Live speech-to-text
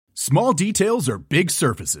Small details are big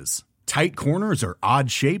surfaces. Tight corners are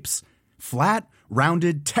odd shapes. Flat,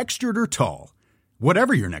 rounded, textured, or tall.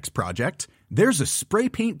 Whatever your next project, there's a spray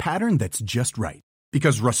paint pattern that's just right.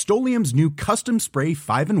 Because Rust-Oleum's new Custom Spray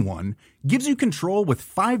 5-in-1 gives you control with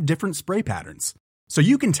 5 different spray patterns. So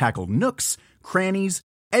you can tackle nooks, crannies,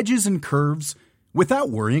 edges, and curves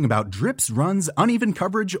without worrying about drips, runs, uneven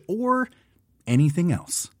coverage, or anything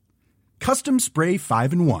else. Custom Spray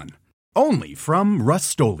 5-in-1. Only from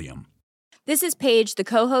Rust-Oleum. This is Paige, the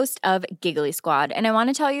co-host of Giggly Squad, and I want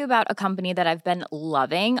to tell you about a company that I've been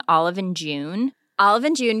loving, Olive & June.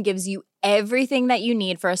 Olive & June gives you everything that you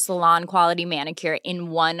need for a salon-quality manicure in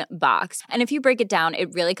one box. And if you break it down,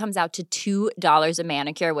 it really comes out to $2 a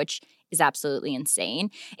manicure, which is absolutely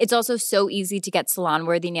insane. It's also so easy to get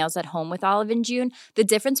salon-worthy nails at home with Olive & June. The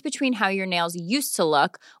difference between how your nails used to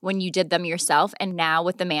look when you did them yourself and now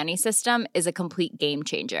with the Mani system is a complete game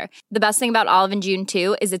changer. The best thing about Olive & June,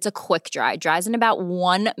 too, is it's a quick dry. Dries in about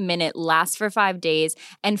 1 minute, lasts for 5 days,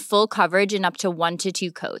 and full coverage in up to 1 to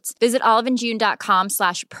 2 coats. Visit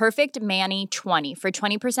oliveandjune.com/perfectmani20 for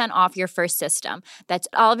 20% off your first system. That's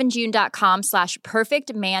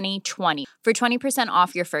oliveandjune.com/perfectmani20 for 20%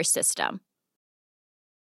 off your first system.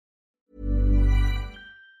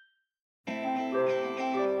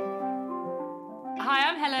 Hi,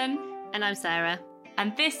 I'm Helen. And I'm Sarah.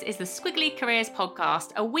 And this is the Squiggly Careers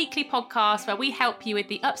Podcast, a weekly podcast where we help you with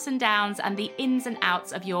the ups and downs and the ins and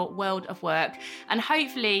outs of your world of work, and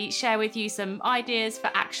hopefully share with you some ideas for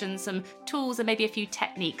action, some tools, and maybe a few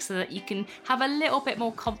techniques so that you can have a little bit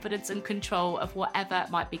more confidence and control of whatever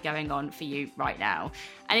might be going on for you right now.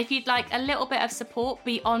 And if you'd like a little bit of support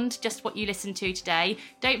beyond just what you listen to today,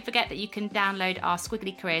 don't forget that you can download our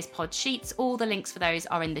Squiggly Careers pod sheets. All the links for those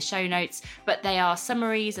are in the show notes, but they are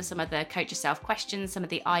summaries of some of the Coach Yourself questions, some of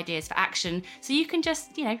the ideas for action, so you can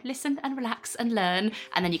just, listen and relax and learn,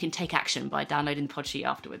 and then you can take action by downloading the pod sheet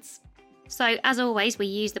afterwards. So, as always, we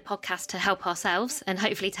use the podcast to help ourselves and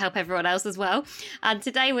hopefully to help everyone else as well. And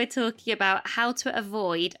today we're talking about how to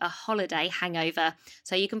avoid a holiday hangover.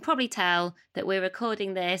 So you can probably tell that we're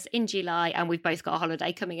recording this in July and we've both got a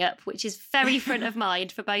holiday coming up, which is very front of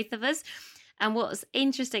mind for both of us. And what's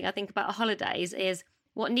interesting, I think, about holidays is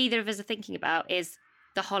what neither of us are thinking about is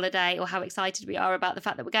the holiday or how excited we are about the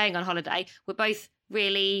fact that we're going on holiday. We're both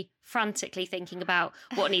really frantically thinking about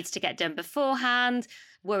what needs to get done beforehand,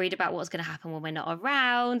 worried about what's going to happen when we're not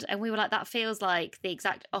around. And we were like, that feels like the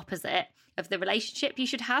exact opposite of the relationship you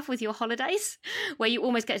should have with your holidays, where you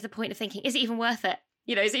almost get to the point of thinking, is it even worth it?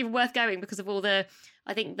 Is it even worth going? Because of all the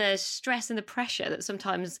stress and the pressure that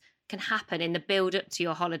sometimes can happen in the build up to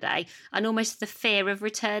your holiday, and almost the fear of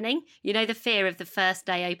returning, the fear of the first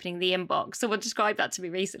day opening the inbox. Someone described that to me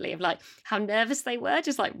recently of like how nervous they were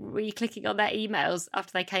just like re-clicking on their emails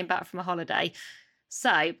after they came back from a holiday.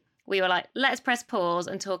 So we were like, let's press pause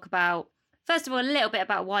and talk about, first of all, a little bit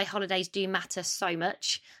about why holidays do matter so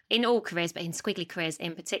much in all careers, but in Squiggly Careers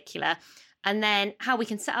in particular, and then how we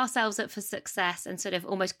can set ourselves up for success and sort of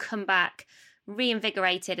almost come back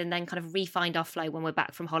reinvigorated and then kind of re-find our flow when we're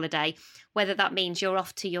back from holiday, whether that means you're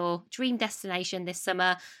off to your dream destination this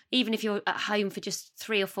summer, even if you're at home for just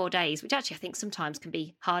 3 or 4 days, which actually I think sometimes can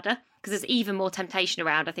be harder because there's even more temptation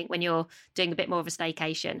around, I think, when you're doing a bit more of a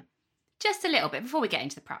staycation. Just a little bit, before we get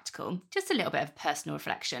into the practical, just a little bit of personal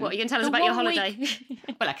reflection. What, are you going to tell us about your holiday?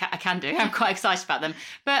 Well, I can do. I'm quite excited about them.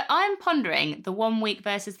 But I'm pondering the 1 week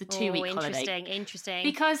versus the 2 week holiday. Interesting.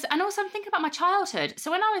 Because, and also I'm thinking about my childhood.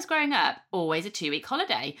 So when I was growing up, always a 2 week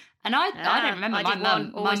holiday. And I don't remember I my did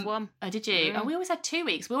mum. Always one. Oh, did you? Mm. And we always had 2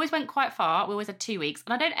 weeks. We always went quite far. We always had 2 weeks.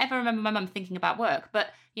 And I don't ever remember my mum thinking about work. But,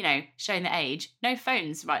 showing the age, no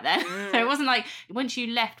phones right there. So it wasn't like once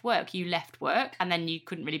you left work, and then you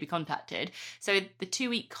couldn't really be contacted. So the 2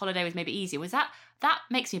 week holiday was maybe easier. That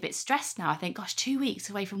makes me a bit stressed now. I think, gosh, 2 weeks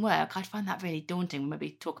away from work, I'd find that really daunting. We'll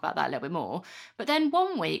maybe talk about that a little bit more. But then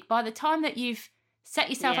 1 week, by the time that you've set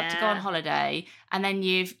yourself up to go on holiday, and then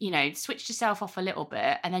you've, switched yourself off a little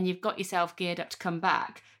bit, and then you've got yourself geared up to come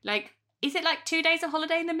back, like, is it like 2 days of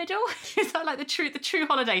holiday in the middle? Is that like the true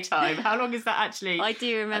holiday time? How long is that actually? I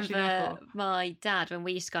do remember my dad, when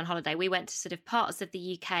we used to go on holiday, we went to sort of parts of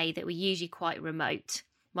the UK that were usually quite remote.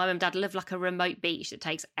 My mum and dad live like a remote beach that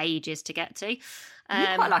takes ages to get to. You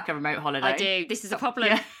quite like a remote holiday. I do. This is a problem.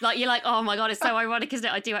 Yeah. Like, you're like, oh my God, it's so ironic, isn't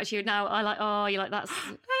it? I do actually now. I like, oh, you're like, that's,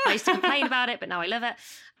 I used to complain about it, but now I love it.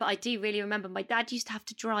 But I do really remember my dad used to have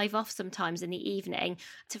to drive off sometimes in the evening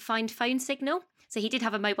to find phone signal. So he did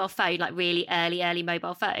have a mobile phone, like really early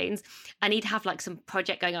mobile phones. And he'd have like some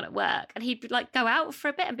project going on at work. And he'd like go out for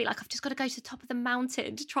a bit and be like, I've just got to go to the top of the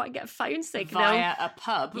mountain to try and get a phone signal. Via a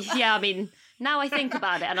pub. Yeah, I mean, Now I think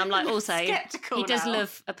about it, and I'm like, also, Skeptical he does now.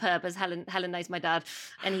 love a pub, as Helen knows my dad,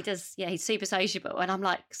 and he does, he's super sociable, and I'm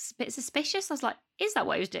like, a bit suspicious. I was like, is that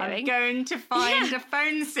what he was doing? I'm going to find a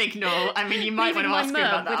phone signal. I mean, you might want to ask him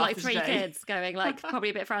about that with like after 3 today. kids going, like,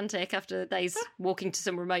 probably a bit frantic after the days walking to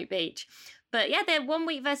some remote beach. But yeah, they're 1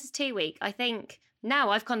 week versus 2 week. I think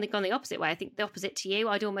now I've kind of gone the opposite way. I think the opposite to you.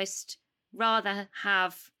 I'd almost rather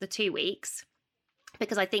have the 2 weeks,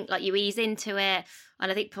 because I think like you ease into it,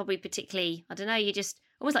 and I think probably particularly, I don't know, you just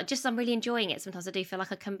almost like I'm really enjoying it. Sometimes I do feel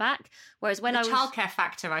like I come back. Whereas when the I was childcare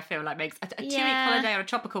factor, I feel like makes a 2 week holiday on a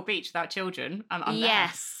tropical beach without children. I'm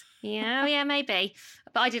yes, yeah, maybe.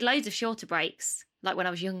 But I did loads of shorter breaks, like when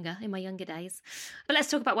I was younger, in my younger days. But let's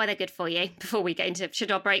talk about why they're good for you before we get into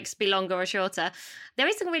should our breaks be longer or shorter. There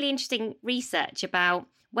is some really interesting research about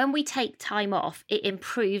when we take time off, it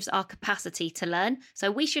improves our capacity to learn. So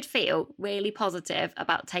we should feel really positive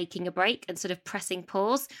about taking a break and sort of pressing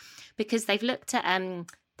pause, because they've looked at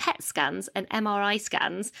PET scans and MRI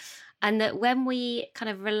scans, and that when we kind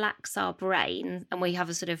of relax our brain and we have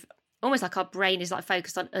a sort of, almost like our brain is like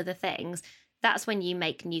focused on other things, that's when you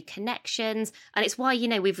make new connections. And it's why,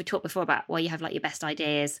 we've talked before about why you have like your best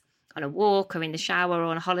ideas on a walk or in the shower or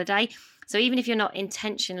on a holiday. So even if you're not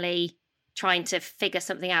intentionally trying to figure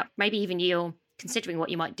something out, maybe even you're considering what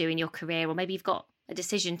you might do in your career, or maybe you've got a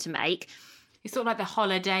decision to make. It's sort of like the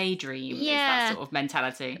holiday dream. Yeah. It's that sort of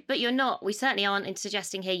mentality. But you're not, we certainly aren't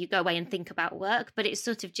suggesting here you go away and think about work, but it's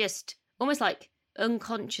sort of just almost like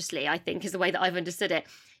unconsciously, I think is the way that I've understood it.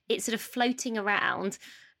 It's sort of floating around.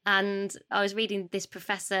 And I was reading this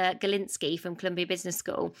Professor Galinsky from Columbia Business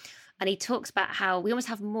School, and he talks about how we almost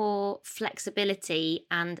have more flexibility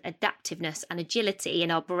and adaptiveness and agility in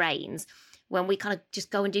our brains when we kind of just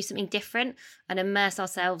go and do something different and immerse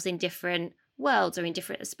ourselves in different worlds or in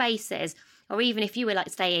different spaces. Or even if you were like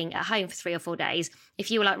staying at home for 3 or 4 days, if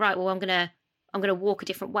you were like, right, well, I'm going to walk a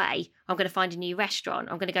different way. I'm going to find a new restaurant.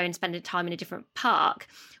 I'm going to go and spend time in a different park.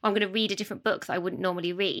 Or I'm going to read a different book that I wouldn't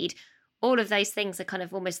normally read. All of those things are kind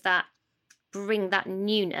of almost that, bring that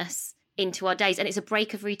newness into our days. And it's a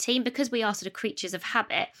break of routine, because we are sort of creatures of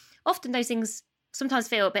habit. Often those things sometimes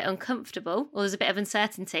feel a bit uncomfortable, or there's a bit of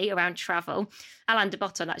uncertainty around travel. Alain de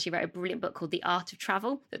Botton actually wrote a brilliant book called The Art of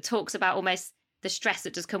Travel that talks about almost the stress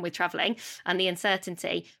that does come with travelling and the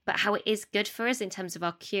uncertainty, but how it is good for us in terms of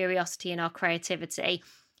our curiosity and our creativity.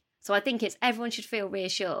 So I think everyone should feel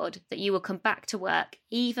reassured that you will come back to work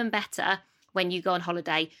even better when you go on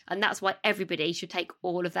holiday. And that's why everybody should take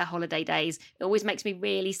all of their holiday days. It always makes me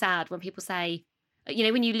really sad when people say,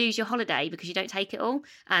 when you lose your holiday because you don't take it all.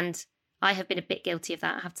 And I have been a bit guilty of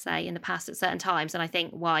that, I have to say, in the past at certain times. And I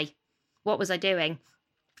think, why? What was I doing?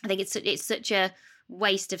 I think it's such a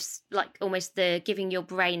waste of like almost the giving your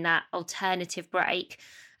brain that alternative break.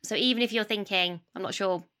 So even if you're thinking, I'm not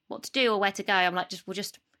sure what to do or where to go, I'm like,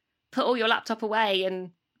 just put all your laptop away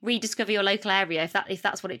and rediscover your local area if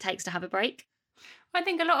that's what it takes to have a break. I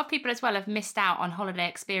think a lot of people as well have missed out on holiday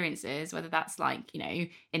experiences, whether that's like,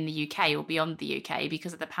 in the UK or beyond the UK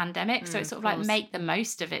because of the pandemic. So it's sort of like make the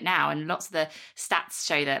most of it now. And lots of the stats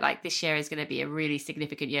show that like this year is going to be a really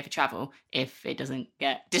significant year for travel if it doesn't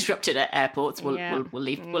get disrupted at airports. We'll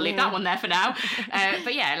leave that one there for now.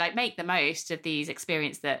 But yeah, like make the most of these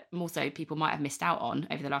experiences that also people might have missed out on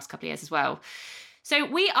over the last couple of years as well. So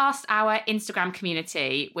we asked our Instagram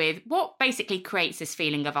community with what basically creates this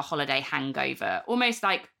feeling of a holiday hangover, almost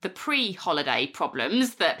like the pre-holiday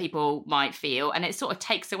problems that people might feel. And it sort of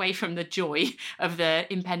takes away from the joy of the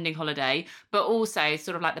impending holiday, but also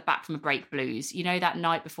sort of like the back from a break blues, that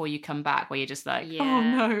night before you come back where you're just like, oh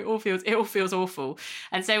no, it all feels awful.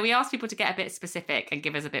 And so we asked people to get a bit specific and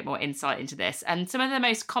give us a bit more insight into this. And some of the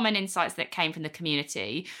most common insights that came from the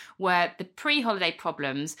community were the pre-holiday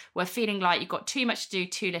problems were feeling like you've got too much to do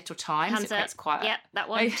too little time. Hands so it creates quite Yep, that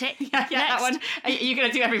one. Tick. that one. Are you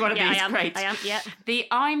going to do every one of these? I am. Great. I am, yeah. The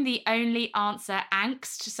I'm the only answer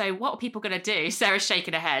angst. So what are people going to do? Sarah's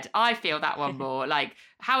shaking her head. I feel that one more. Like,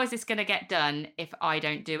 how is this going to get done if I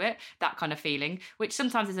don't do it? That kind of feeling, which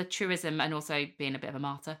sometimes is a truism and also being a bit of a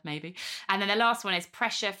martyr, maybe. And then the last one is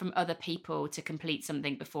pressure from other people to complete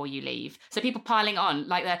something before you leave. So people piling on,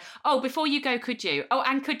 like before you go, could you? Oh,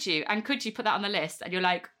 and could you put that on the list? And you're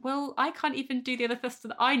like, well, I can't even do the other stuff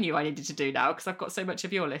that I knew I needed to do now because I've got so much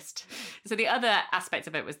of your list. So the other aspect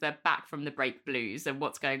of it was the back from the break blues and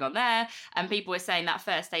what's going on there. And people were saying that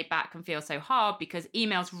first day back can feel so hard because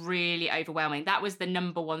email's really overwhelming. That was the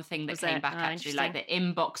number one thing that came back, actually, like the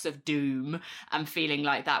inbox of doom, and feeling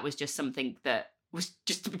like that was just something that was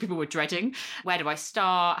just people were dreading. Where do I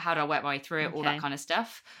start? How do I work my way through it? All that kind of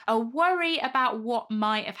stuff. A worry about what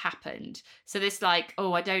might have happened. So this like,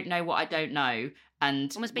 oh, I don't know what I don't know.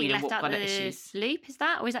 and almost being left out of the loop, is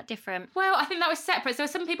that, or is that different? Well, I think that was separate. So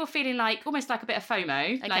some people feeling like almost like a bit of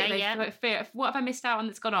FOMO, Okay, like they yeah. fear, what have I missed out on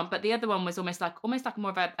that's gone on? But the other one was almost like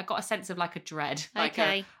more of a, I got a sense of like a dread, like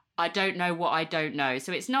Okay. I don't know what I don't know.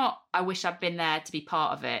 So it's not I wish I'd been there to be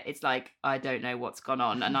part of it. It's like I don't know what's gone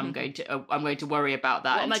on, and I'm going to worry about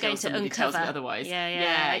that. What am I until going to somebody tells uncover? me otherwise.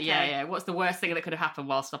 Yeah, okay. Yeah. What's the worst thing that could have happened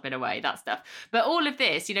whilst I've been away? That stuff. But all of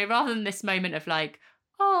this, you know, rather than this moment of like,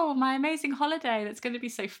 oh, my amazing holiday that's going to be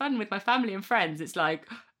so fun with my family and friends, it's like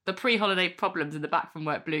the pre-holiday problems and the back from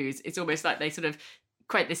work blues. It's almost like they sort of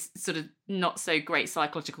create this sort of not so great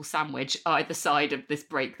psychological sandwich either side of this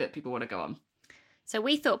break that people want to go on. So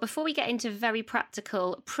we thought before we get into very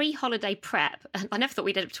practical pre-holiday prep, and I never thought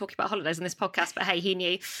we'd end up talking about holidays on this podcast, but hey, who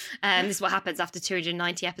knew? This is what happens after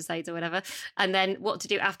 290 episodes or whatever. And then what to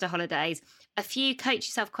do after holidays. A few coach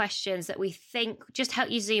yourself questions that we think just help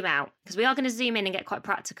you zoom out, because we are going to zoom in and get quite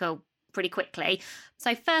practical pretty quickly.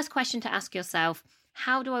 So first question to ask yourself,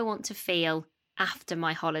 how do I want to feel after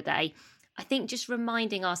my holiday? I think just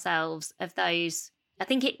reminding ourselves of those, I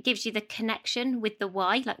think it gives you the connection with the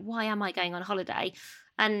why, like why am I going on holiday?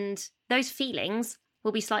 And those feelings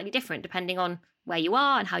will be slightly different depending on where you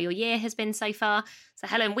are and how your year has been so far. So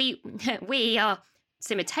Helen, we are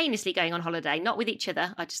simultaneously going on holiday, not with each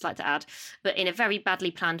other, I'd just like to add, but in a very badly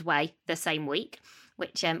planned way the same week,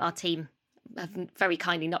 which our team have very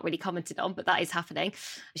kindly not really commented on, but that is happening,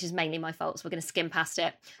 which is mainly my fault, so we're going to skim past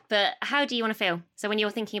it. But how do you want to feel? So when you're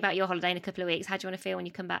thinking about your holiday in a couple of weeks, how do you want to feel when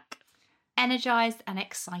you come back? Energised and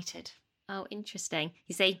excited. Oh, interesting.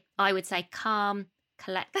 You see, I would say calm,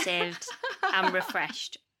 collected and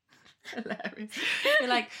refreshed. Hilarious. You're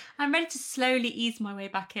like, I'm ready to slowly ease my way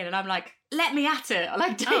back in, and I'm like, let me at it. I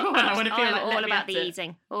like doing what I want to feel. I'm all about the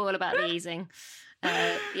easing. All about the easing.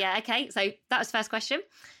 Yeah, okay. So that was the first question.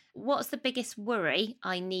 What's the biggest worry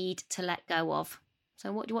I need to let go of?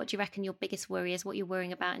 So what do you reckon your biggest worry is? What you're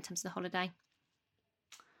worrying about in terms of the holiday?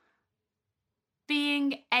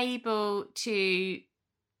 Being able to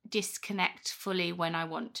disconnect fully when I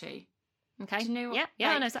want to. Okay. Do you know what, yeah,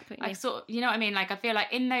 like, I know exactly what you mean. sort of, you know what I mean? Like, I feel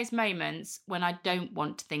like in those moments when I don't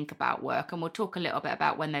want to think about work, and we'll talk a little bit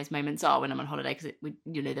about when those moments are when I'm on holiday, because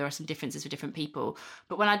you know, there are some differences for different people.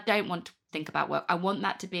 But when I don't want to think about work, I want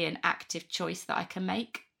that to be an active choice that I can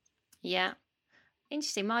make. Yeah.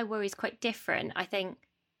 Interesting. My worry is quite different. I think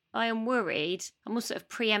I am worried. I'm also sort of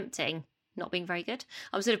preempting not being very good.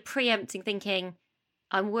 I'm sort of preempting thinking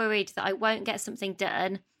I'm worried that I won't get something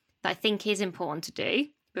done that I think is important to do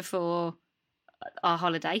before our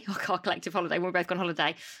holiday, our collective holiday, when we're both on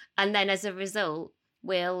holiday. And then as a result,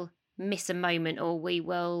 we'll miss a moment, or we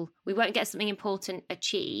won't get something important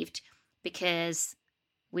achieved because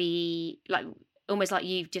we almost like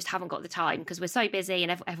you just haven't got the time because we're so busy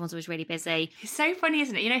and everyone's always really busy. It's so funny,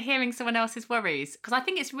 isn't it? You know, hearing someone else's worries, because I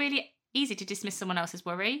think it's really easy to dismiss someone else's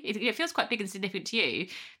worry. It feels quite big and significant to you,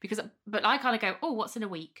 but I kind of go, oh, what's in a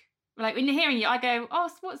week? Like when you're hearing you, I go, oh,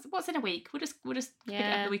 what's in a week? We'll just pick it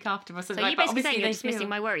up the week after or something. So you're basically saying you're dismissing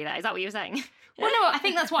my worry. Is that what you were saying? Well, no, I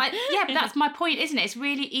think that's but that's my point, isn't it? It's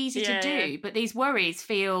really easy to do, but these worries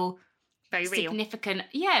feel very significant.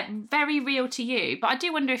 Yeah, very real to you. But I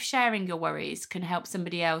do wonder if sharing your worries can help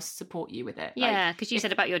somebody else support you with it. Yeah, because you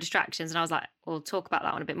said about your distractions, and I was like, we'll talk about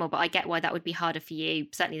that one a bit more. But I get why that would be harder for you,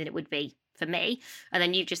 certainly, than it would be for me. And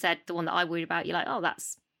then you've just said the one that I worried about. You're like, oh,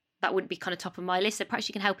 that wouldn't be kind of top of my list. So perhaps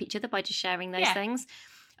you can help each other by just sharing those things.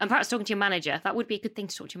 And perhaps talking to your manager. That would be a good thing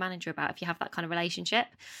to talk to your manager about if you have that kind of relationship.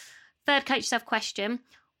 Third coach yourself question.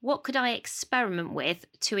 What could I experiment with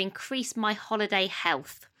to increase my holiday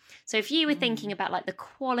health? So if you were thinking about like the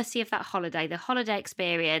quality of that holiday, the holiday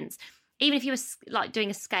experience, even if you were like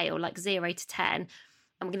doing a scale like 0 to 10,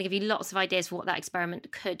 I'm going to give you lots of ideas for what that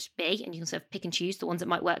experiment could be. And you can sort of pick and choose the ones that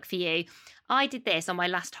might work for you. I did this on my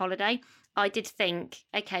last holiday. I did think,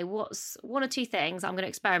 okay, what's one or two things I'm going to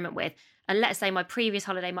experiment with? And let's say my previous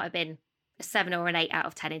holiday might have been a 7 or an 8 out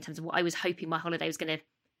of 10 in terms of what I was hoping my holiday was going to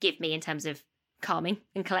give me in terms of calming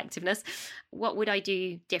and collectiveness. What would I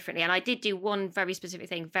do differently? And I did do one very specific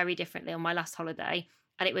thing very differently on my last holiday.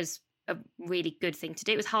 And it was a really good thing to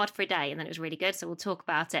do. It was hard for a day and then it was really good. So we'll talk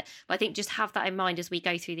about it. But I think just have that in mind as we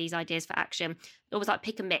go through these ideas for action. Always like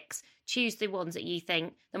pick a mix. Choose the ones that you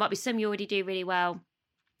think. There might be some you already do really well.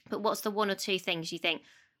 But what's the one or two things you think,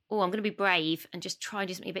 oh, I'm going to be brave and just try and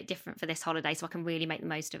do something a bit different for this holiday so I can really make the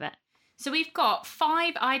most of it? So we've got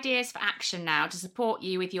 5 ideas for action now to support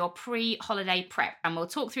you with your pre-holiday prep, and we'll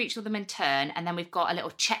talk through each of them in turn, and then we've got a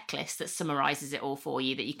little checklist that summarises it all for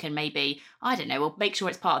you that you can maybe, I don't know, we'll make sure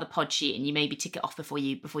it's part of the pod sheet and you maybe tick it off before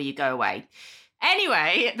you go away.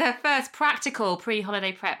 Anyway, the first practical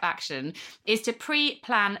pre-holiday prep action is to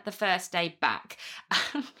pre-plan the first day back.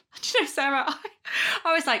 Do you know, Sarah,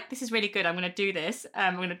 I was like, this is really good. I'm going to do this.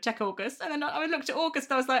 I'm going to check August. And then I looked at August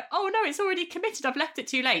and I was like, oh no, it's already committed. I've left it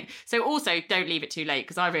too late. So also don't leave it too late,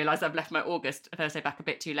 because I realised I've left my August first day back a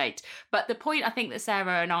bit too late. But the point I think that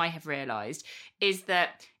Sarah and I have realised is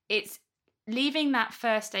that it's leaving that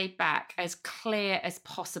first day back as clear as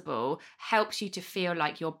possible helps you to feel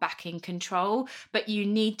like you're back in control, but you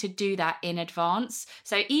need to do that in advance.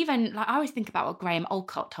 So even like I always think about what Graham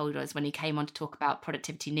Olcott told us when he came on to talk about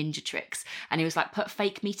productivity ninja tricks, and he was like, put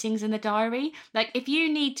fake meetings in the diary. Like if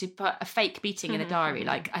you need to put a fake meeting in the diary,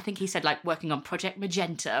 like I think he said like working on Project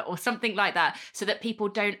Magenta or something like that, so that people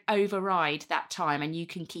don't override that time and you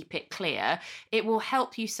can keep it clear, it will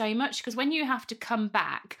help you so much. Because when you have to come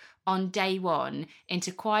back on day one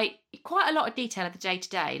into quite a lot of detail of the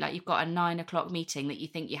day-to-day, like you've got a 9 o'clock meeting that you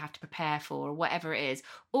think you have to prepare for or whatever it is,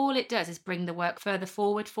 all it does is bring the work further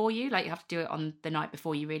forward for you. Like you have to do it on the night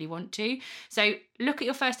before you really want to. So look at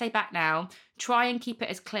your first day back now, try and keep it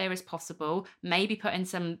as clear as possible, maybe put in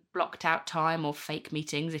some blocked out time or fake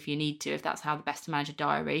meetings if you need to, if that's how the best to manage a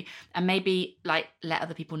diary, and maybe like let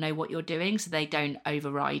other people know what you're doing so they don't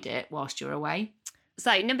override it whilst you're away.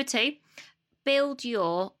 So number 2, build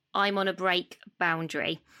your I'm on a break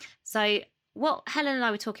boundary. So what Helen and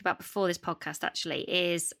I were talking about before this podcast actually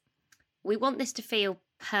is we want this to feel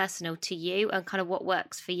personal to you and kind of what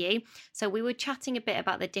works for you. So we were chatting a bit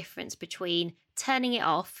about the difference between turning it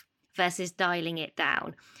off versus dialing it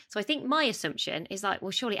down. So I think my assumption is like,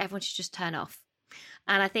 well, surely everyone should just turn off.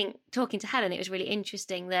 And I think talking to Helen, it was really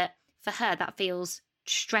interesting that for her, that feels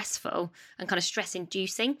stressful and kind of stress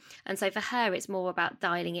inducing. And so for her, it's more about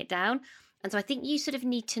dialing it down. And so I think you sort of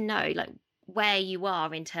need to know like where you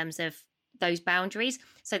are in terms of those boundaries.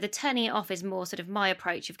 So the turning it off is more sort of my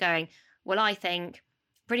approach of going, well, I think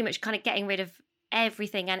pretty much kind of getting rid of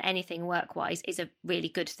everything and anything work-wise is a really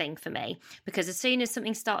good thing for me. Because as soon as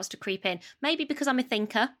something starts to creep in, maybe because I'm a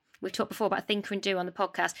thinker, we've talked before about thinker and do on the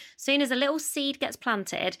podcast, as soon as a little seed gets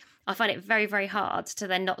planted, I find it very, very hard to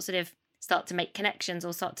then not sort of start to make connections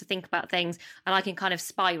or start to think about things. And I can kind of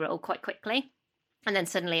spiral quite quickly. And then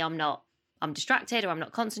suddenly I'm distracted, or I'm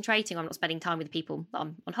not concentrating, or I'm not spending time with the people that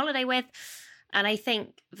I'm on holiday with. And I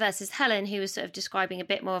think versus Helen, who was sort of describing a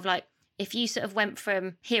bit more of like, if you sort of went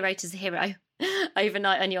from hero to zero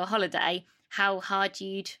overnight on your holiday, how hard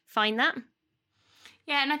you'd find that?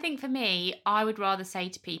 Yeah, and I think for me, I would rather say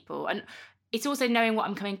to people, and it's also knowing what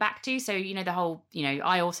I'm coming back to. So, you know, the whole, you know,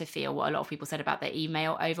 I also feel what a lot of people said about their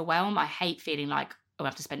email overwhelm. I hate feeling like, oh, I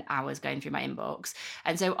have to spend hours going through my inbox.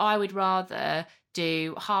 And so I would rather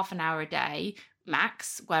do half an hour a day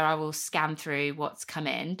max where I will scan through what's come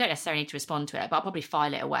in. Don't necessarily need to respond to it, but I'll probably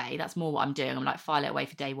file it away. That's more what I'm doing. I'm like, file it away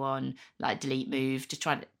for day one, like delete, move, just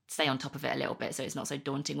trying to stay on top of it a little bit so it's not so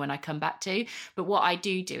daunting when I come back to. But what I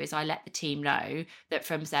do is I let the team know that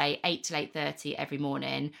from say 8 to 8:30 every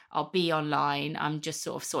morning, I'll be online. I'm just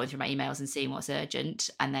sort of sorting through my emails and seeing what's urgent,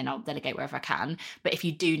 and then I'll delegate wherever I can. But if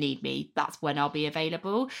you do need me, that's when I'll be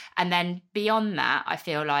available. And then beyond that, I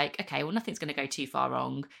feel like, okay, well, nothing's going to go too far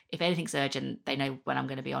wrong. If anything's urgent, they know when I'm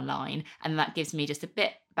going to be online. And that gives me just a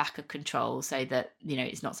bit back of control so that, you know,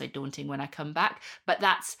 it's not so daunting when I come back. But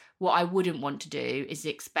that's what I wouldn't want to do, is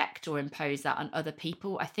expect or impose that on other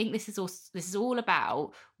people. I think this is all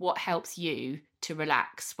about what helps you to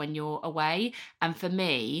relax when you're away. And for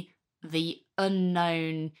me, the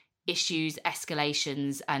unknown issues,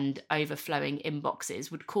 escalations and overflowing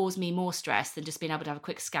inboxes would cause me more stress than just being able to have a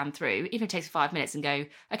quick scan through, even if it takes 5 minutes, and go,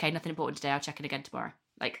 okay, nothing important today, I'll check in again tomorrow.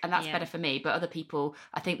 Like, and that's better for me. But other people,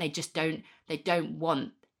 I think they just don't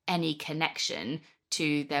want any connection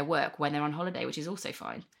to their work when they're on holiday, which is also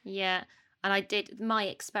fine. Yeah. And I did my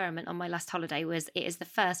experiment on my last holiday it is the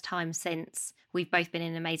first time since we've both been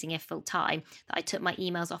in Amazing If full time that I took my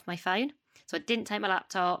emails off my phone. So I didn't take my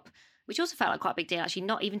laptop, which also felt like quite a big deal, actually,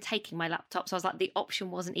 not even taking my laptop. So I was like, the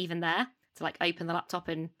option wasn't even there to like open the laptop,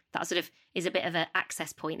 and that sort of is a bit of an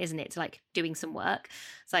access point, isn't it, to like doing some work.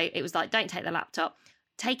 So it was like, don't take the laptop.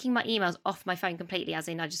 Taking my emails off my phone completely, as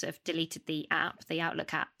in I just sort of deleted the app, the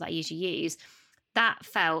Outlook app that I usually use, that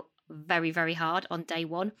felt very, very hard on day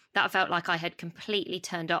one. That felt like I had completely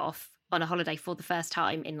turned it off on a holiday for the first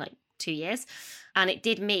time in like 2 years. And it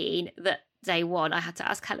did mean that day one, I had to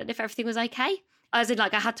ask Helen if everything was okay. As in,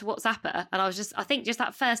 like, I had to WhatsApp her. And I think just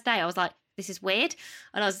that first day, I was like, this is weird.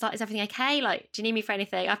 And I was like, is everything okay? Like, do you need me for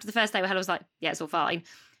anything? After the first day, Helen was like, yeah, it's all fine.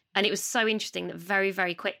 And it was so interesting that very,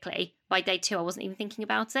 very quickly, by day 2, I wasn't even thinking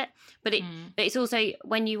about it. But it's also,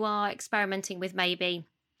 when you are experimenting with maybe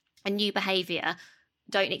a new behaviour,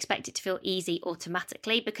 don't expect it to feel easy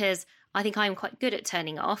automatically, because I think I'm quite good at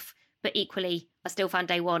turning off, but equally, I still found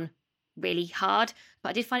day one really hard. But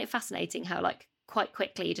I did find it fascinating how, like, quite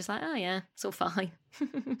quickly you're just like, oh yeah, it's all fine.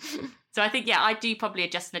 So I think, yeah, I do probably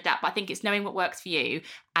adjust and adapt, but I think it's knowing what works for you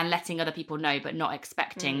and letting other people know, but not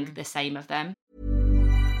expecting the same of them.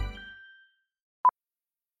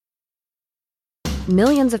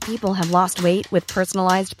 Millions of people have lost weight with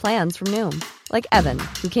personalized plans from Noom. Like Evan,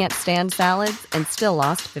 who can't stand salads and still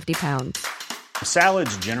lost 50 pounds.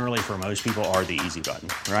 Salads generally for most people are the easy button,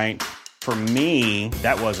 right? For me,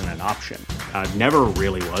 that wasn't an option. I never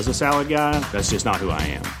really was a salad guy. That's just not who I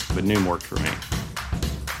am. But Noom worked for me.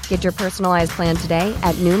 Get your personalized plan today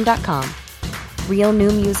at Noom.com. Real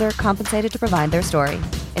Noom user compensated to provide their story.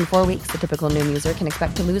 In 4 weeks, the typical Noom user can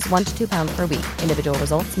expect to lose 1 to 2 pounds per week. Individual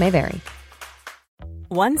results may vary.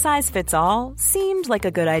 One size fits all seemed like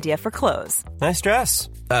a good idea for clothes. Nice dress.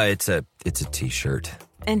 It's a t-shirt.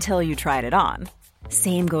 Until you tried it on.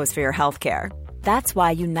 Same goes for your healthcare. That's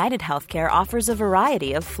why United Healthcare offers a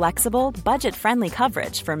variety of flexible, budget-friendly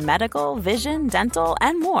coverage for medical, vision, dental,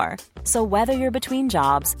 and more. So whether you're between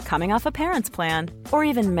jobs, coming off a parent's plan, or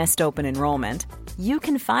even missed open enrollment, you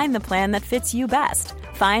can find the plan that fits you best.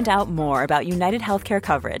 Find out more about United Healthcare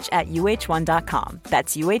coverage at UH1.com.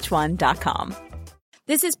 That's UH1.com.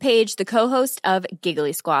 This is Paige, the co-host of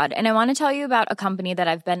Giggly Squad, and I want to tell you about a company that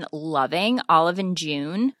I've been loving, Olive &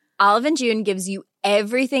 June. Olive & June gives you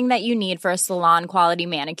everything that you need for a salon-quality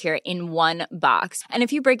manicure in one box. And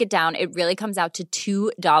if you break it down, it really comes out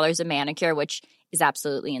to $2 a manicure, which is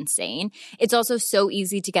absolutely insane. It's also so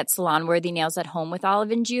easy to get salon-worthy nails at home with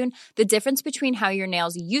Olive & June. The difference between how your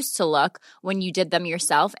nails used to look when you did them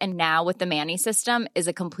yourself and now with the Mani system is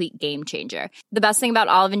a complete game changer. The best thing about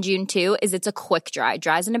Olive & June, too, is it's a quick dry.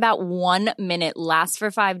 Dries in about 1 minute, lasts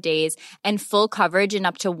for 5 days, and full coverage in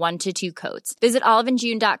up to 1 to 2 coats. Visit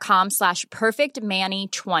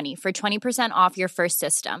oliveandjune.com/perfectmani20 for 20% off your first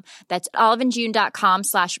system. That's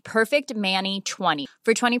oliveandjune.com/perfectmani20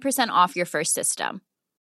 for 20% off your first system.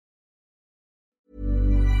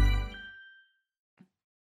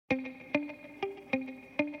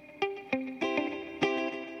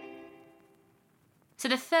 So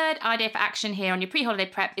the third idea for action here on your pre-holiday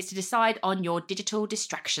prep is to decide on your digital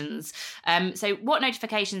distractions. So what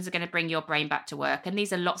notifications are going to bring your brain back to work? And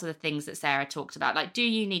these are lots of the things that Sarah talked about. Like, do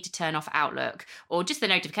you need to turn off Outlook or just the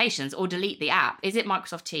notifications or delete the app? Is it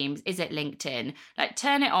Microsoft Teams? Is it LinkedIn? Like,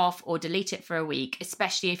 turn it off or delete it for a week,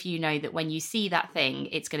 especially if you know that when you see that thing,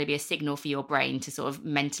 it's going to be a signal for your brain to sort of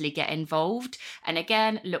mentally get involved. And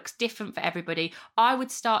again, looks different for everybody. I would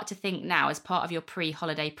start to think now, as part of your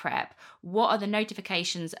pre-holiday prep, what are the notifications,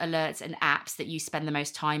 alerts and apps that you spend the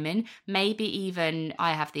most time in? Maybe even,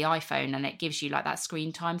 I have the iPhone and it gives you like that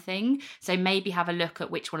screen time thing. So maybe have a look at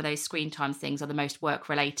which one of those screen time things are the most work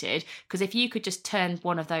related. Because if you could just turn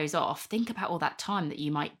one of those off, think about all that time that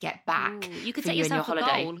you might get back. Ooh, you could for set you yourself and your a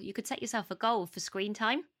holiday. goal. You could set yourself a goal for screen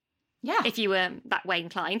time. Yeah. If you were that way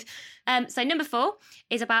inclined. So number 4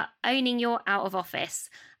 is about owning your out of office.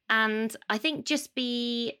 And I think just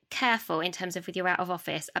be careful in terms of with your out of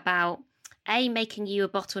office about making you a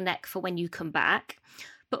bottleneck for when you come back,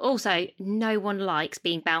 but also no one likes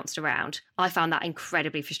being bounced around. I found that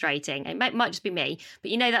incredibly frustrating. It might just be me, but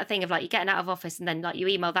you know that thing of like, you're getting out of office and then like you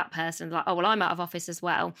email that person like, oh, well, I'm out of office as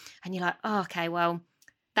well. And you're like, oh, okay, well,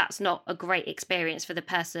 that's not a great experience for the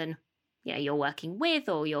person, you know, you're working with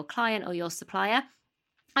or your client or your supplier.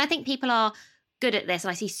 I think people are good at this.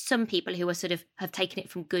 And I see some people who are sort of have taken it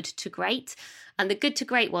from good to great. And the good to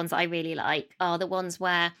great ones I really like are the ones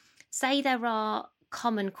where, say there are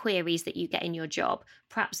common queries that you get in your job.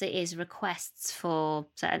 Perhaps it is requests for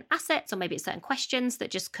certain assets, or maybe it's certain questions that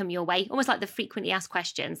just come your way, almost like the frequently asked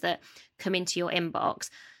questions that come into your inbox.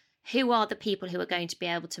 Who are the people who are going to be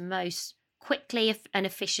able to most quickly and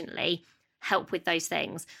efficiently help with those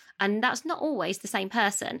things? And that's not always the same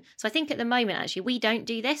person. So I think at the moment, actually, we don't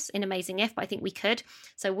do this in Amazing If, but I think we could.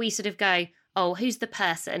 So we sort of go, oh, who's the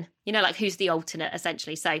person? You know, like who's the alternate,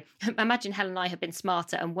 essentially. So imagine Helen and I had been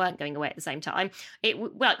smarter and weren't going away at the same time.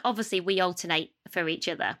 Well, obviously we alternate for each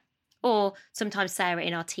other. Or sometimes Sarah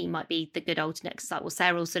in our team might be the good alternate, because like, well,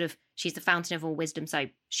 Sarah will sort of, she's the fountain of all wisdom, so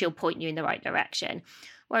she'll point you in the right direction.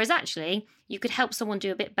 Whereas actually, you could help someone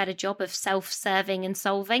do a bit better job of self-serving and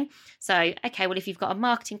solving. So, okay, well, if you've got a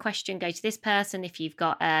marketing question, go to this person. If you've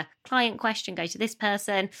got a client question, go to this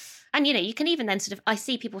person. And, you know, you can even then sort of, I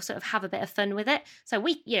see people sort of have a bit of fun with it. So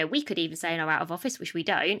we could even say in our out of office, which we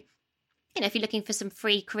don't, you know, if you're looking for some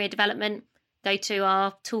free career development, go to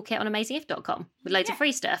our toolkit on amazingif.com with loads of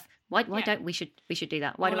free stuff. Why don't we should do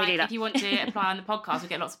that? Why don't we do that? If you want to apply on the podcast, we'll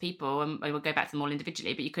get lots of people, and we'll go back to them all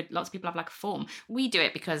individually, but lots of people have like a form. We do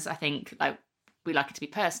it because I think like we like it to be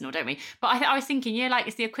personal, don't we? But I was thinking, like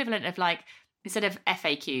it's the equivalent of like, instead of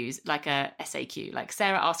FAQs, like a SAQ, like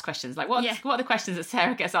Sarah asks questions, like what are the questions that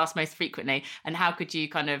Sarah gets asked most frequently, and how could you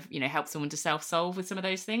kind of, help someone to self-solve with some of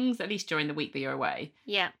those things, at least during the week that you're away.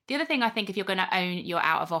 Yeah. The other thing I think, if you're going to own your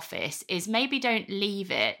out of office, is maybe don't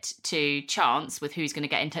leave it to chance with who's going to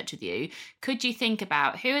get in touch with you. Could you think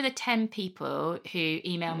about who are the 10 people who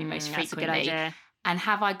email me most frequently? That's a good idea. And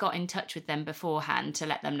have I got in touch with them beforehand to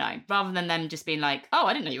let them know? Rather than them just being like, oh,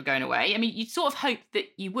 I didn't know you were going away. I mean, you'd sort of hope that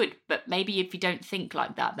you would, but maybe if you don't think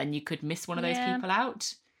like that, then you could miss one of those people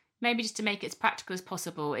out. Maybe just to make it as practical as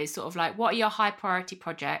possible, it's sort of like, what are your high priority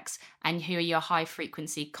projects and who are your high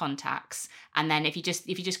frequency contacts? And then if you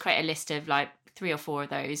just create a list of like 3 or 4 of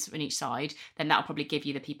those on each side, then that'll probably give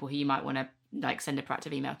you the people who you might want to like send a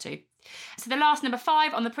proactive email to. So the last, number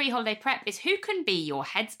 5 on the pre-holiday prep, is who can be your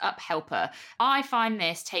heads up helper. I find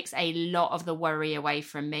this takes a lot of the worry away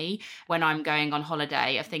from me when I'm going on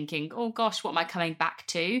holiday of thinking, oh gosh, what am I coming back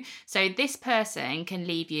to? So this person can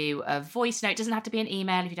leave you a voice note. It doesn't have to be an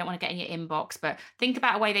email if you don't want to get in your inbox, but think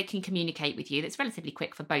about a way they can communicate with you that's relatively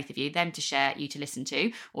quick for both of you, them to share, you to listen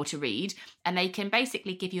to or to read. And they can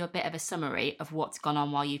basically give you a bit of a summary of what's gone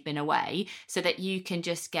on while you've been away, so that you can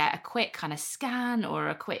just get a quick kind of scan or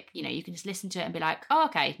a quick, you can just listen to it and be like, oh,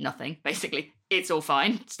 okay, nothing, basically. It's all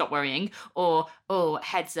fine, stop worrying. Or, oh,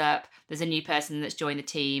 heads up, there's a new person that's joined the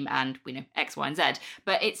team and we know X, Y, and Z.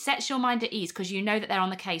 But it sets your mind at ease because you know that they're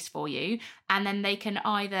on the case for you. And then they can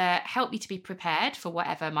either help you to be prepared for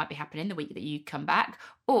whatever might be happening the week that you come back,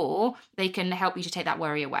 or they can help you to take that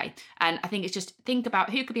worry away. And I think it's just think about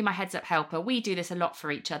who could be my heads up helper. We do this a lot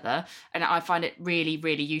for each other. And I find it really,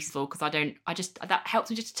 really useful because that helps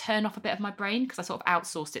me just to turn off a bit of my brain because I sort of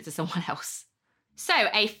outsourced it to someone else. So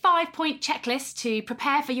a 5-point checklist to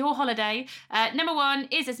prepare for your holiday. Number 1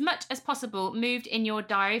 is, as much as possible, moved in your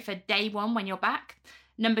diary for day 1 when you're back.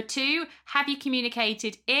 Number 2, have you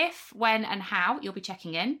communicated if, when and how you'll be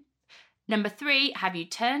checking in? Number 3, have you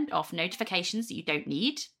turned off notifications that you don't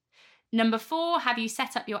need? Number 4, have you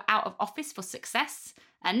set up your out of office for success?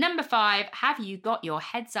 And number 5, have you got your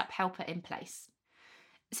heads up helper in place?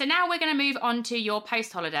 So now we're going to move on to your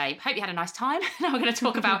post-holiday. Hope you had a nice time. Now we're going to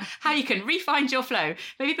talk about how you can re-find your flow.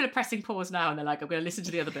 Maybe people are pressing pause now and they're like, I'm going to listen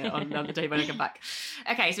to the other bit on the day when I come back.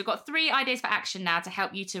 Okay, so we've got 3 ideas for action now to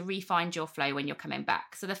help you to re-find your flow when you're coming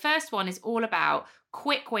back. So the first one is all about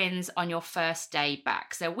quick wins on your first day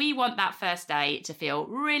back. So we want that first day to feel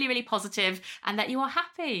really, really positive and that you are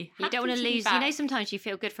happy. You don't want to lose. Sometimes you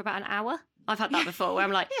feel good for about an hour. I've had that before where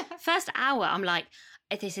I'm like, first hour, I'm like,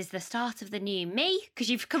 this is the start of the new me, because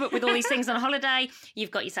you've come up with all these things on holiday.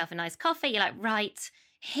 You've got yourself a nice coffee. You're like, right,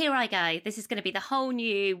 here I go. This is going to be the whole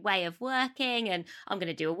new way of working, and I'm going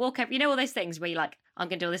to do a walk up. All those things where you're like, I'm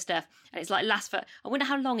going to do all this stuff. And it's like, I wonder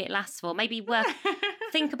how long it lasts for. Maybe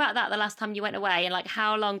think about that the last time you went away, and like,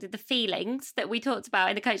 how long did the feelings that we talked about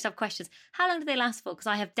in the Coach Yourself questions, how long did they last for? Because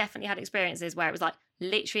I have definitely had experiences where it was like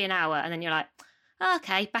literally an hour, and then you're like,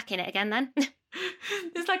 okay, back in it again then.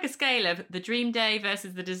 There's like a scale of the dream day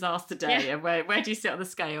versus the disaster day. Yeah. And where do you sit on the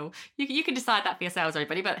scale? You can decide that for yourselves,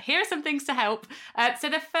 everybody. But here are some things to help. So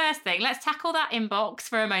the first thing, let's tackle that inbox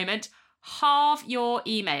for a moment. Halve your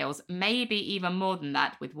emails, maybe even more than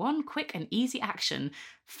that, with one quick and easy action.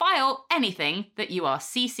 File anything that you are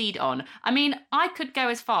CC'd on. I mean, I could go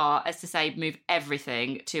as far as to say move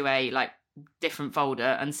everything to a different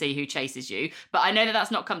folder and see who chases you, but I know that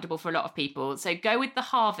that's not comfortable for a lot of people, so go with the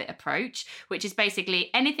halve it approach, which is basically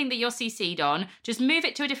anything that you're CC'd on, just move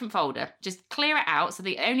it to a different folder, just clear it out, so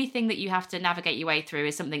the only thing that you have to navigate your way through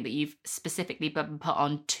is something that you've specifically been put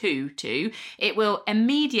on to. It will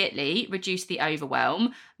immediately reduce the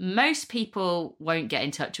overwhelm. Most people won't get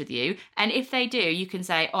in touch with you, and if they do, you can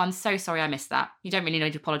say, oh, I'm so sorry I missed that. You don't really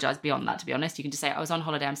need to apologise beyond that, to be honest. You can just say, I was on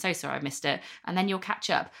holiday, I'm so sorry I missed it, and then you'll catch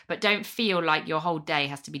up. But don't feel like your whole day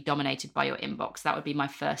has to be dominated by your inbox. That would be my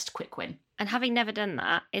first quick win. And having never done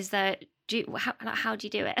that, how do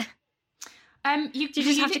you do it? You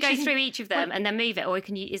just have to go through each of them and then move it, or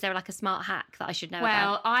is there like a smart hack that I should know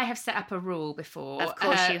about? Well, I have set up a rule before. Of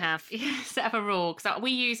course you have. Set up a rule, because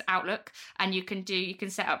we use Outlook, and you can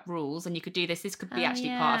set up rules, and you could do this. This could be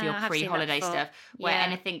part of your pre-holiday stuff, where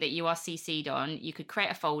anything that you are CC'd on, you could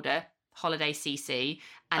create a folder, holiday CC,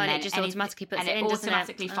 and then it just automatically puts it in,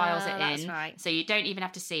 automatically files it in. That's right. So you don't even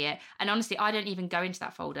have to see it. And honestly, I don't even go into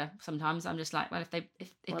that folder. Sometimes I'm just like, well, if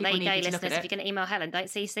people there you need go, me to listeners. look at it. If you're going to email Helen, don't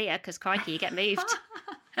CC her, because crikey, you get moved.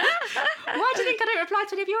 Why do you think I don't reply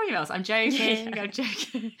to any of your emails? I'm joking. I'm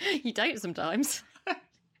joking. You don't sometimes.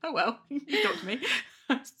 Oh well, you talk to me.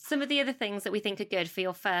 Some of the other things that we think are good for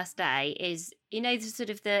your first day is,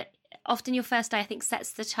 often your first day, I think,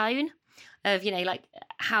 sets the tone. of, you know, like,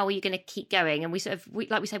 how are you going to keep going? And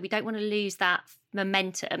like we said, we don't want to lose that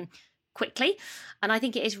momentum quickly. And I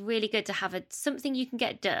think it is really good to have something you can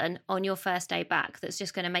get done on your first day back that's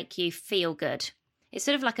just going to make you feel good. It's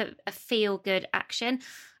sort of like a feel-good action,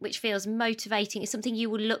 which feels motivating. It's something you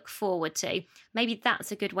will look forward to. Maybe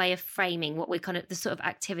that's a good way of framing what we're the sort of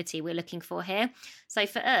activity we're looking for here. So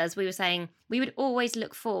for us, we were saying we would always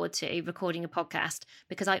look forward to recording a podcast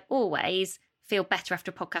because I always feel better after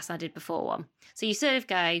a podcast than I did before one. So you sort of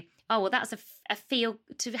go, oh, well, that's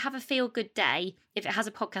to have a feel-good day. If it has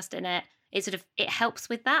a podcast in it, it helps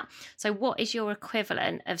with that. So what is your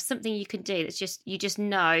equivalent of something you can do that's you just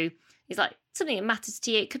know is like something that matters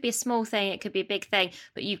to you? It could be a small thing, it could be a big thing,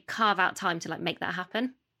 but you carve out time to like make that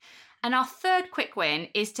happen. And our third quick win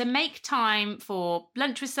is to make time for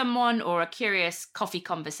lunch with someone or a curious coffee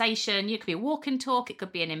conversation. It could be a walk and talk, it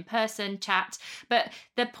could be an in-person chat. But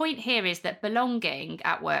the point here is that belonging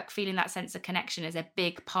at work, feeling that sense of connection, is a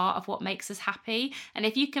big part of what makes us happy. And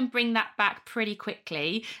if you can bring that back pretty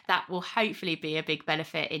quickly, that will hopefully be a big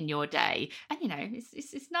benefit in your day. And, you know,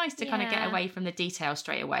 it's nice to kind of get away from the details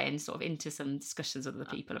straight away and sort of into some discussions with other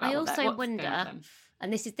people about what's going on for them.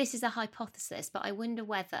 And this is a hypothesis, but I wonder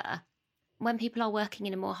whether when people are working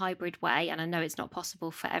in a more hybrid way, and I know it's not possible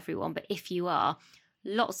for everyone, but if you are,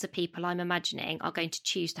 lots of people I'm imagining are going to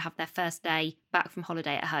choose to have their first day back from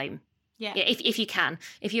holiday at home. Yeah. If you can,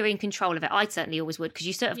 if you're in control of it, I certainly always would, because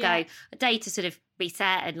you sort of go a day to sort of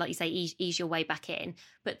reset and, like you say, ease your way back in.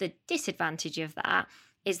 But the disadvantage of that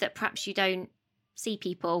is that perhaps you don't see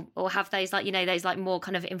people or have those, like, you know, those like more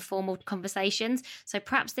kind of informal conversations. So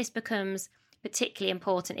perhaps this becomes particularly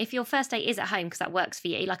important if your first date is at home, because that works for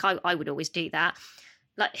you. Like I would always do that.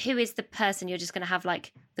 Like, who is the person you're just going to have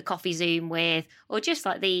like the coffee Zoom with, or just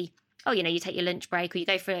like you take your lunch break, or you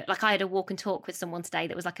go for, like, I had a walk and talk with someone today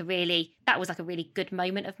that was like a really good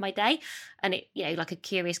moment of my day, and it, you know, like a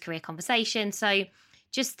curious career conversation. So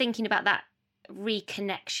just thinking about that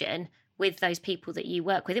reconnection with those people that you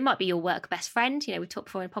work with. It might be your work best friend. You know, we talked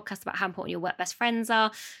before in a podcast about how important your work best friends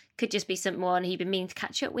are. Could just be someone who you've been meaning to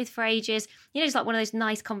catch up with for ages. You know, it's like one of those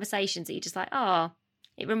nice conversations that you just like, oh,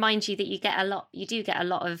 it reminds you that you do get a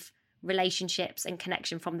lot of relationships and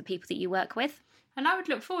connection from the people that you work with. And I would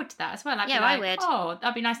look forward to that as well. I would. Oh,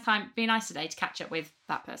 that'd be nice today to catch up with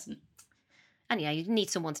that person. And yeah, you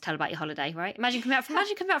need someone to tell about your holiday, right? Imagine coming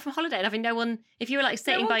back from holiday and having no one. If you were like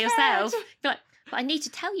sitting by yourself, you're like, but I need to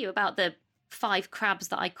tell you about the 5 crabs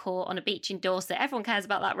that I caught on a beach in Dorset. Everyone cares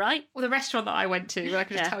about that, right? Or the restaurant that I went to, where I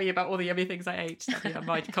could just tell you about all the yummy things I ate. That'd be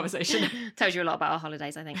my conversation. Tells you a lot about our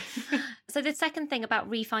holidays, I think. So the second thing about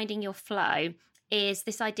refinding your flow is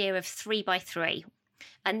this idea of 3x3.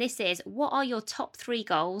 And this is, what are your top 3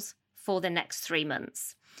 goals for the next 3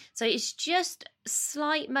 months? So it's just a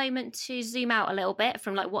slight moment to zoom out a little bit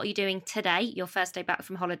from like, what are you doing today, your first day back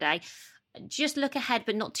from holiday? Just look ahead,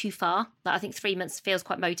 but not too far. Like, I think 3 months feels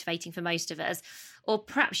quite motivating for most of us. Or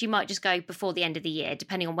perhaps you might just go before the end of the year,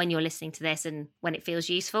 depending on when you're listening to this and when it feels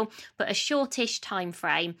useful. But a shortish time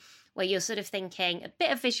frame where you're sort of thinking, a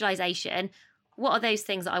bit of visualization. What are those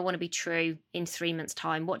things that I want to be true in 3 months'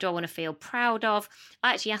 time? What do I want to feel proud of?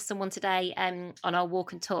 I actually asked someone today on our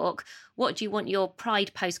walk and talk, what do you want your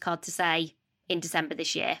Pride postcard to say in December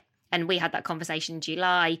this year? And we had that conversation in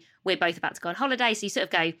July. We're both about to go on holiday. So you sort of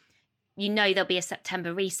go, you know, there'll be a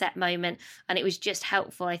September reset moment. And it was just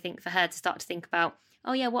helpful, I think, for her to start to think about,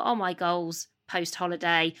 oh yeah, what are my goals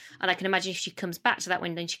post-holiday? And I can imagine if she comes back to that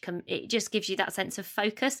window and it just gives you that sense of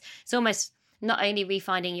focus. It's almost not only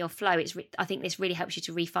refinding your flow, I think this really helps you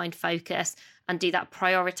to refine focus and do that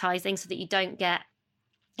prioritizing so that you don't get,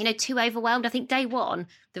 you know, too overwhelmed. I think day one,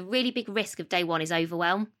 the really big risk of day one is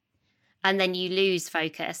overwhelm. And then you lose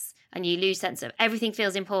focus and you lose sense of everything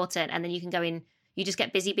feels important. And then you can go in, you just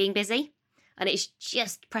get busy being busy. And it's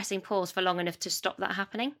just pressing pause for long enough to stop that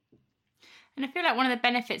happening. And I feel like one of the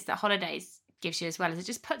benefits that holidays gives you as well is it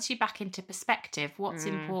just puts you back into perspective. What's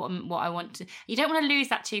important, what I want to... You don't want to lose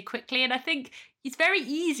that too quickly. And I think it's very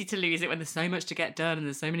easy to lose it when there's so much to get done and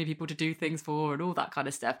there's so many people to do things for and all that kind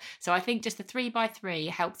of stuff. So I think just the 3x3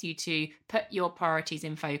 helps you to put your priorities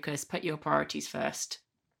in focus, put your priorities first.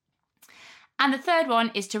 And the third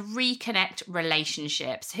one is to reconnect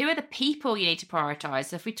relationships. Who are the people you need to prioritise?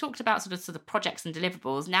 So if we talked about sort of projects and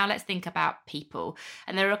deliverables, now let's think about people.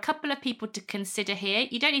 And there are a couple of people to consider here.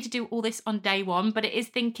 You don't need to do all this on day one, but it is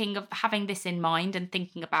thinking of having this in mind and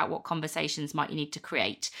thinking about what conversations might you need to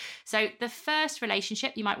create. So the first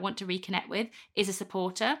relationship you might want to reconnect with is a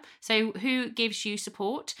supporter. So who gives you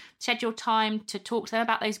support? Schedule time to talk to them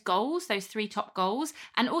about those goals, those 3 top goals,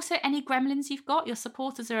 and also any gremlins you've got. Your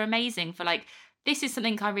supporters are amazing for like this is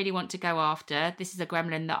something I really want to go after. This is a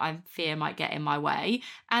gremlin that I fear might get in my way.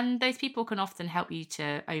 And those people can often help you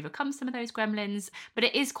to overcome some of those gremlins. But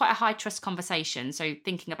it is quite a high trust conversation. So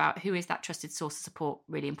thinking about who is that trusted source of support,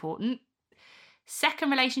 really important. Second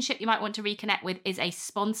relationship you might want to reconnect with is a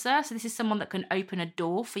sponsor. So this is someone that can open a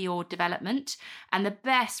door for your development. And the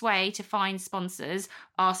best way to find sponsors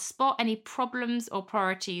are spot any problems or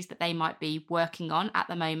priorities that they might be working on at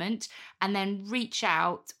the moment, and then reach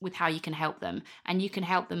out with how you can help them. And you can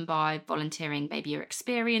help them by volunteering maybe your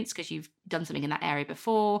experience because you've done something in that area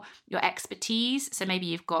before, your expertise. So maybe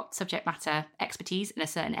you've got subject matter expertise in a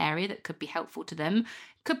certain area that could be helpful to them.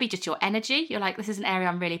 Could be just your energy. You're like, this is an area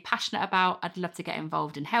I'm really passionate about. I'd love to get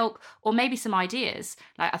involved and help. Or maybe some ideas.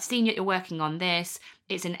 Like, I've seen that you're working on this.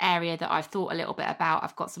 It's an area that I've thought a little bit about.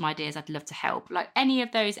 I've got some ideas. I'd love to help. Like, any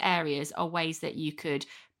of those areas are ways that you could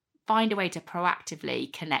find a way to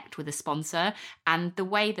proactively connect with a sponsor. And the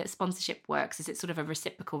way that sponsorship works is it's sort of a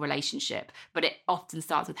reciprocal relationship, but it often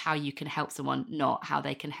starts with how you can help someone, not how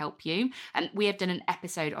they can help you. And we have done an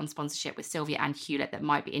episode on sponsorship with Sylvia Ann Hewlett that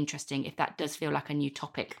might be interesting if that does feel like a new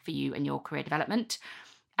topic for you and your career development.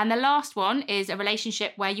 And the last one is a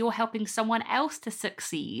relationship where you're helping someone else to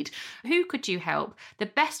succeed. Who could you help? The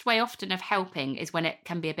best way often of helping is when it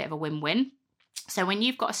can be a bit of a win-win. So when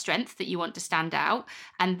you've got a strength that you want to stand out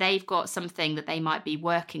and they've got something that they might be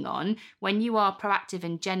working on, when you are proactive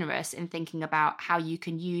and generous in thinking about how you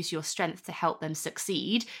can use your strength to help them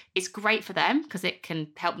succeed, it's great for them because it can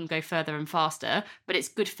help them go further and faster, but it's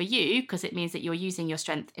good for you because it means that you're using your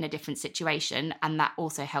strength in a different situation, and that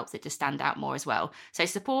also helps it to stand out more as well. So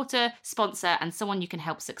supporter, sponsor, and someone you can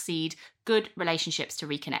help succeed, good relationships to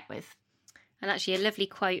reconnect with. And actually a lovely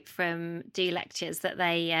quote from Do Lectures that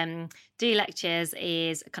they Do Lectures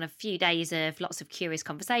is kind of a few days of lots of curious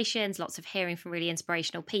conversations, lots of hearing from really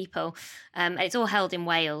inspirational people. It's all held in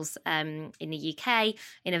Wales, in the UK,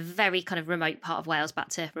 in a very kind of remote part of Wales, back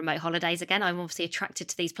to remote holidays again. I'm obviously attracted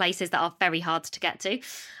to these places that are very hard to get to.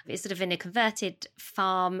 It's sort of in a converted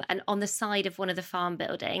farm, and on the side of one of the farm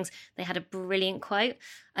buildings, they had a brilliant quote,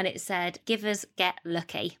 and it said, "Givers get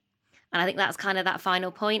lucky." And I think that's kind of that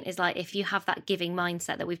final point is like, if you have that giving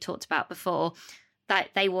mindset that we've talked about before, that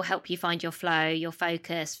they will help you find your flow, your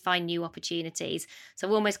focus, find new opportunities. So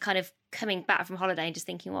we're almost kind of coming back from holiday and just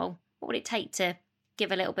thinking, well, what would it take to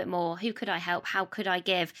give a little bit more? Who could I help? How could I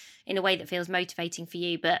give in a way that feels motivating for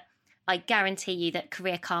you? But I guarantee you that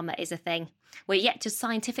career karma is a thing. We're yet to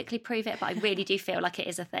scientifically prove it, but I really do feel like it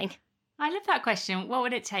is a thing. I love that question. What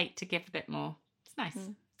would it take to give a bit more? It's nice.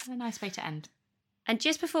 It's a nice way to end. And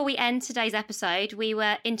just before we end today's episode, we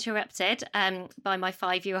were interrupted by my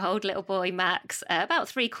 5-year-old little boy, Max, about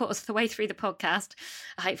 3/4 of the way through the podcast.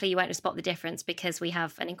 Hopefully you won't spot the difference because we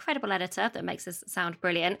have an incredible editor that makes us sound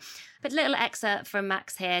brilliant. But little excerpt from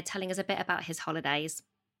Max here telling us a bit about his holidays.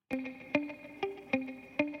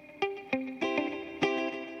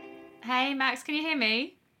 Hey, Max, can you hear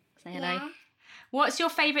me? Say hello. Yeah. What's your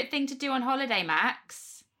favourite thing to do on holiday,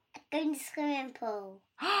 Max? Go in the swimming pool.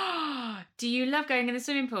 Do you love going in the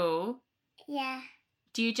swimming pool? Yeah.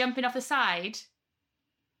 Do you jump in off the side?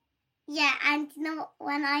 Yeah, and you know what?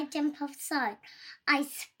 When I jump off the side, I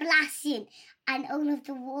splash in and all of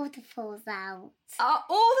the water falls out. All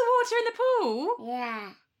the water in the pool?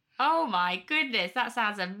 Yeah. Oh my goodness, that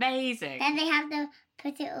sounds amazing. Then they have to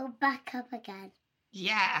put it all back up again.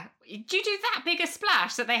 Yeah. Do you do that big a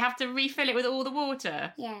splash that they have to refill it with all the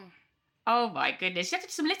water? Yeah. Oh my goodness, you have to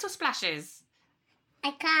do some little splashes.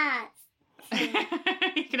 I can't.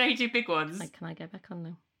 You can only do big ones. Like, can I go back on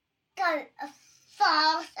now? Go as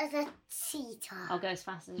fast as a cheetah. I'll go as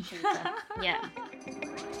fast as a cheetah. Yeah.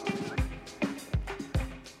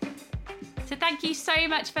 So thank you so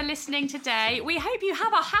much for listening today. We hope you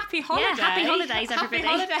have a happy holiday. Yeah, happy holidays, everybody.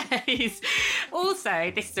 Happy holidays.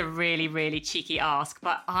 Also, this is a really, really cheeky ask,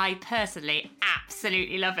 but I personally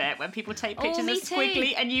absolutely love it when people take pictures me of Squiggly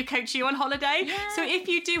too. and you coach you on holiday. Yeah. So if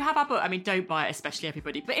you do have our book, I mean, don't buy it, especially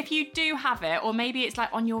everybody, but if you do have it, or maybe it's like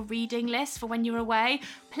on your reading list for when you're away,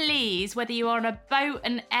 please, whether you're on a boat,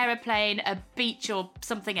 an aeroplane, a beach, or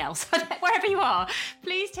something else, wherever you are,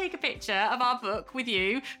 please take a picture of our book with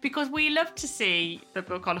you, because we love to see the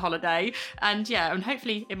book on holiday. And yeah, and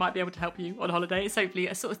hopefully it might be able to help you on holiday. It's hopefully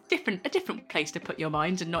a sort of different place to put your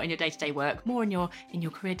mind, and not in your day-to-day work, more in your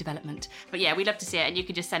career development. But yeah, we love to see it, and you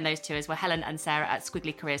can just send those to us. We're Helen and Sarah at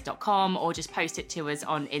squigglycareers.com, or just post it to us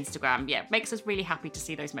on Instagram. Yeah, it makes us really happy to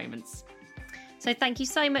see those moments. So thank you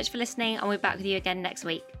so much for listening, and we'll be back with you again next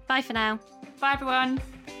week. Bye for now. Bye everyone.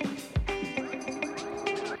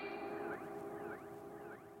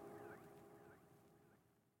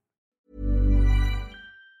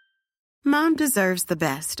 Mom deserves the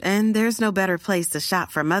best, and there's no better place to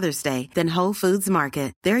shop for Mother's Day than Whole Foods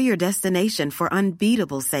Market. They're your destination for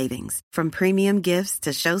unbeatable savings, from premium gifts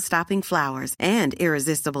to show-stopping flowers and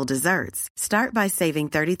irresistible desserts. Start by saving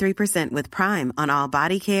 33% with Prime on all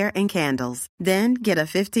body care and candles. Then get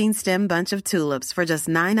a 15-stem bunch of tulips for just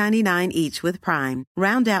 $9.99 each with Prime.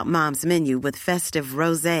 Round out Mom's menu with festive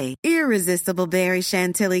rosé, irresistible berry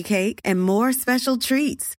chantilly cake, and more special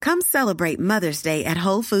treats. Come celebrate Mother's Day at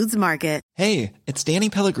Whole Foods Market. Hey, it's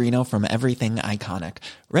Danny Pellegrino from Everything Iconic.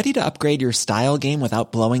 Ready to upgrade your style game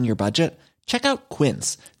without blowing your budget? Check out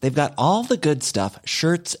Quince. They've got all the good stuff,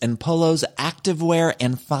 shirts and polos, activewear,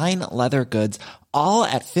 and fine leather goods, all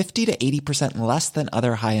at 50 to 80% less than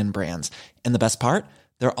other high-end brands. And the best part?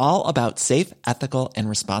 They're all about safe, ethical, and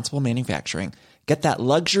responsible manufacturing. Get that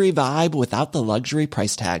luxury vibe without the luxury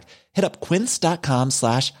price tag. Hit up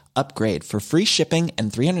quince.com/upgrade for free shipping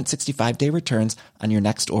and 365-day returns on your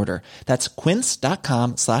next order. That's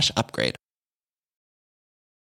quince.com/upgrade.